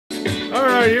All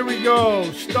right, here we go.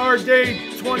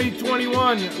 Stardate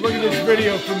 2021. Look at this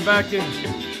video from back in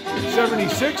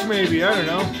 76, maybe. I don't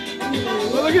know.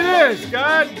 Well, look at this,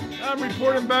 God. I'm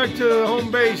reporting back to the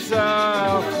home base.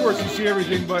 Of course, you see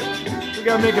everything, but we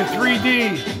got to make a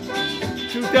 3D.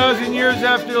 2,000 years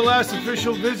after the last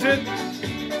official visit.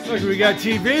 Look, we got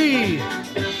TV.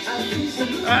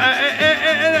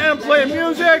 And I'm playing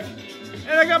music.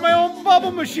 And I got my own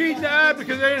bubble machine to add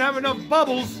because I didn't have enough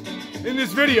bubbles in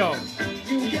this video.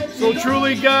 So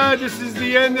truly, God, this is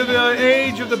the end of the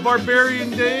age of the barbarian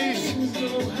days.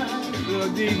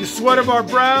 The sweat of our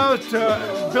brow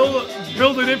to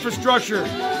build an infrastructure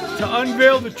to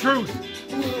unveil the truth.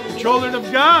 The children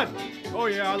of God. Oh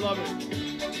yeah, I love it.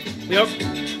 Yep.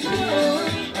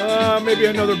 Maybe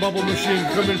another bubble machine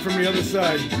coming from the other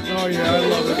side. Oh yeah, I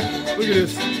love it. Look at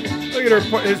this. Look at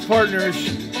his partner.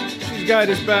 She's got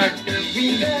his back.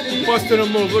 Busting a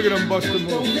move. Look at him busting a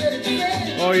move.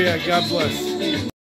 Oh yeah, God bless.